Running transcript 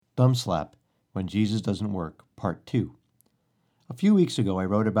Thumb Slap, When Jesus Doesn't Work, Part 2. A few weeks ago, I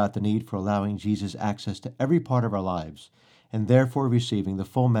wrote about the need for allowing Jesus access to every part of our lives, and therefore receiving the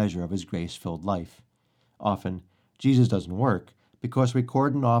full measure of his grace-filled life. Often, Jesus doesn't work because we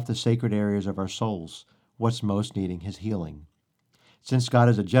cordon off the sacred areas of our souls, what's most needing his healing. Since God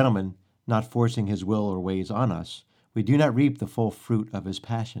is a gentleman, not forcing his will or ways on us, we do not reap the full fruit of his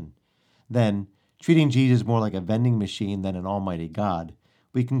passion. Then, treating Jesus more like a vending machine than an almighty God,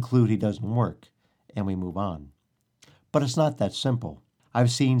 we conclude he doesn't work, and we move on. But it's not that simple. I've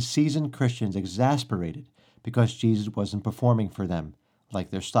seen seasoned Christians exasperated because Jesus wasn't performing for them,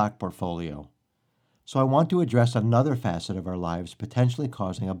 like their stock portfolio. So I want to address another facet of our lives potentially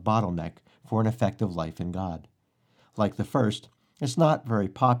causing a bottleneck for an effective life in God. Like the first, it's not very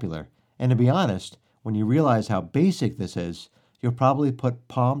popular, and to be honest, when you realize how basic this is, you'll probably put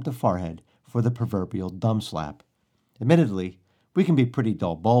palm to forehead for the proverbial thumb slap. Admittedly, we can be pretty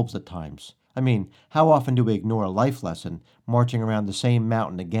dull bulbs at times. I mean, how often do we ignore a life lesson, marching around the same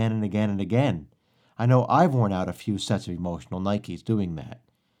mountain again and again and again? I know I've worn out a few sets of emotional Nikes doing that.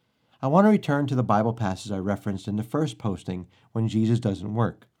 I want to return to the Bible passage I referenced in the first posting, When Jesus Doesn't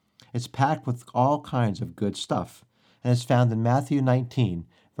Work. It's packed with all kinds of good stuff, and it's found in Matthew 19,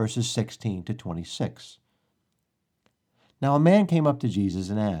 verses 16 to 26. Now a man came up to Jesus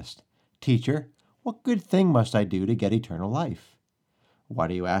and asked, "Teacher, what good thing must I do to get eternal life?" "Why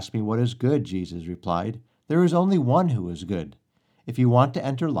do you ask me what is good?" Jesus replied. "There is only one who is good. If you want to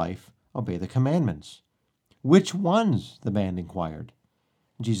enter life, obey the commandments." "Which ones?" the man inquired.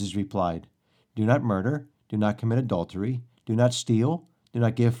 Jesus replied, "Do not murder, do not commit adultery, do not steal, do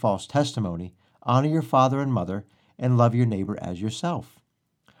not give false testimony, honor your father and mother, and love your neighbor as yourself."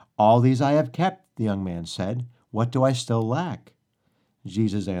 "All these I have kept," the young man said. "What do I still lack?"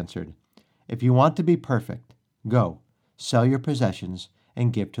 Jesus answered, "If you want to be perfect, go, sell your possessions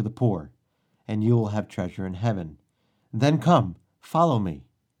and give to the poor, and you will have treasure in heaven. Then come, follow me."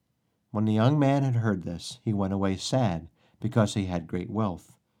 When the young man had heard this, he went away sad, because he had great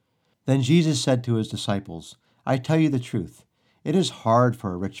wealth. Then Jesus said to his disciples, "I tell you the truth, it is hard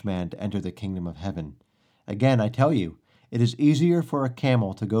for a rich man to enter the kingdom of heaven. Again, I tell you, it is easier for a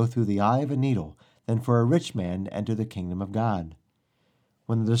camel to go through the eye of a needle than for a rich man to enter the kingdom of God."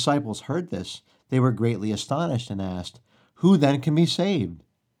 When the disciples heard this, they were greatly astonished and asked, "Who then can be saved?"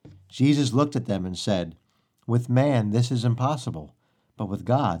 Jesus looked at them and said, "With man this is impossible, but with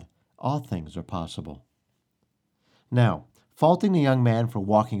God all things are possible." Now, faulting the young man for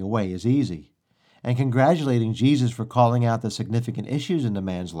walking away is easy, and congratulating Jesus for calling out the significant issues in the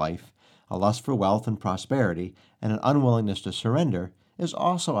man's life, a lust for wealth and prosperity, and an unwillingness to surrender, is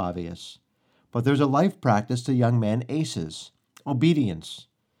also obvious. But there's a life practice the young man aces: obedience.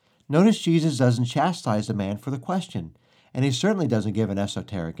 Notice Jesus doesn't chastise the man for the question, and he certainly doesn't give an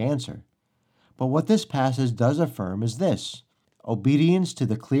esoteric answer. But what this passage does affirm is this: obedience to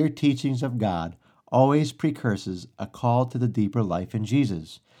the clear teachings of God always precurses a call to the deeper life in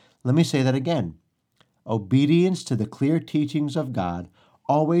Jesus. Let me say that again. Obedience to the clear teachings of God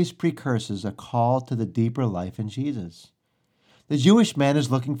always precurses a call to the deeper life in Jesus. The Jewish man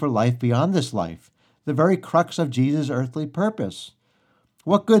is looking for life beyond this life, the very crux of Jesus' earthly purpose.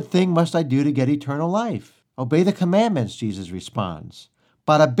 "What good thing must I do to get eternal life?" "Obey the commandments," Jesus responds.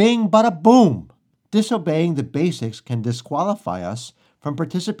 Bada bing, bada boom! Disobeying the basics can disqualify us from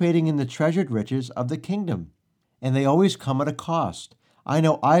participating in the treasured riches of the kingdom. And they always come at a cost. I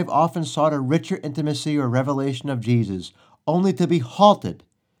know I've often sought a richer intimacy or revelation of Jesus, only to be halted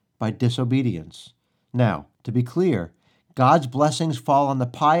by disobedience. Now, to be clear, God's blessings fall on the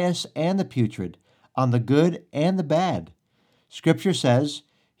pious and the putrid, on the good and the bad. Scripture says,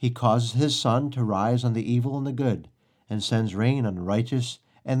 He causes His sun to rise on the evil and the good, and sends rain on the righteous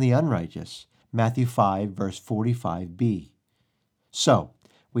and the unrighteous. Matthew 5, verse 45b. So,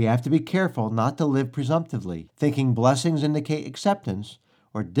 we have to be careful not to live presumptively, thinking blessings indicate acceptance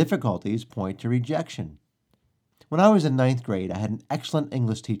or difficulties point to rejection. When I was in 9th grade, I had an excellent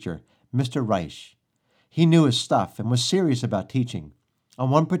English teacher, Mr. Reich. He knew his stuff and was serious about teaching. On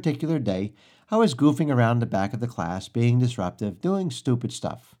one particular day, I was goofing around the back of the class, being disruptive, doing stupid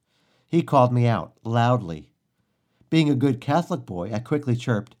stuff. He called me out, loudly. Being a good Catholic boy, I quickly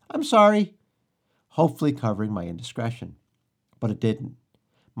chirped, "I'm sorry," hopefully covering my indiscretion. But it didn't.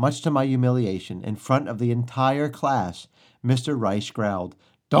 Much to my humiliation, in front of the entire class, Mr. Rice growled,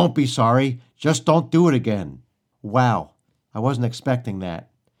 "Don't be sorry, just don't do it again." Wow, I wasn't expecting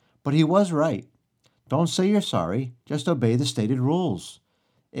that. But he was right. Don't say you're sorry, just obey the stated rules.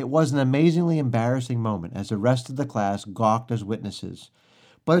 It was an amazingly embarrassing moment as the rest of the class gawked as witnesses,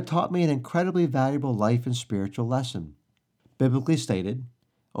 but it taught me an incredibly valuable life and spiritual lesson. Biblically stated,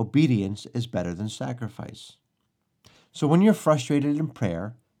 Obedience is better than sacrifice. So when you're frustrated in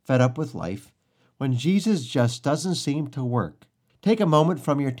prayer, fed up with life, when Jesus just doesn't seem to work, take a moment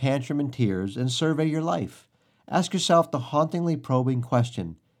from your tantrum and tears and survey your life. Ask yourself the hauntingly probing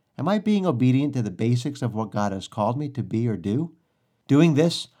question, am I being obedient to the basics of what God has called me to be or do? Doing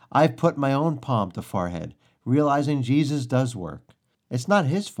this, I've put my own palm to forehead, realizing Jesus does work. It's not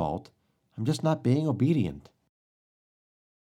his fault. I'm just not being obedient.